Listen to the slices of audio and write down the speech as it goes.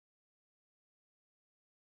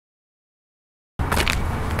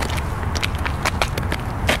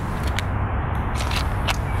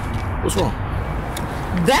What's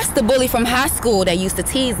wrong? That's the bully from high school that used to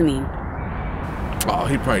tease me. Oh,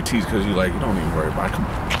 he probably teased because you like, don't even worry about it. Come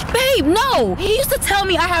on. Babe, no! He used to tell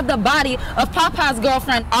me I have the body of Popeye's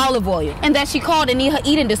girlfriend, Olive Oil, and that she called and need her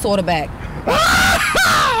eating disorder back.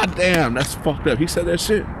 Damn, that's fucked up. He said that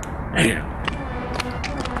shit? Damn.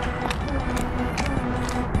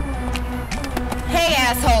 Hey,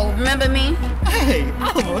 asshole, remember me? Hey,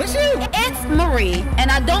 Olive Oil, that's you. It's Marie,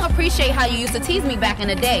 and I don't appreciate how you used to tease me back in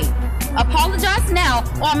the day. Apologize now,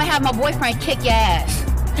 or I'm gonna have my boyfriend kick your ass.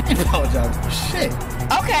 I apologize for shit.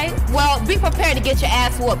 Okay, well, be prepared to get your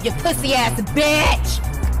ass whooped, you pussy ass bitch!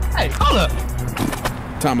 Hey, hold up.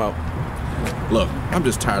 Time out. Look, I'm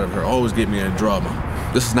just tired of her always getting me in drama.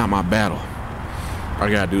 This is not my battle. I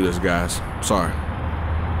gotta do this, guys. Sorry.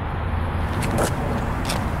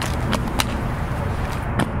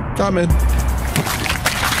 Come in.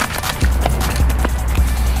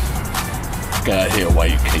 Get out of here while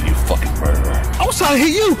you can, you fucking murderer. I was trying to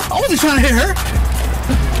hit you. I wasn't trying to hit her.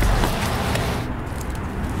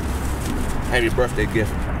 Have your birthday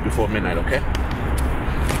gift before midnight, okay?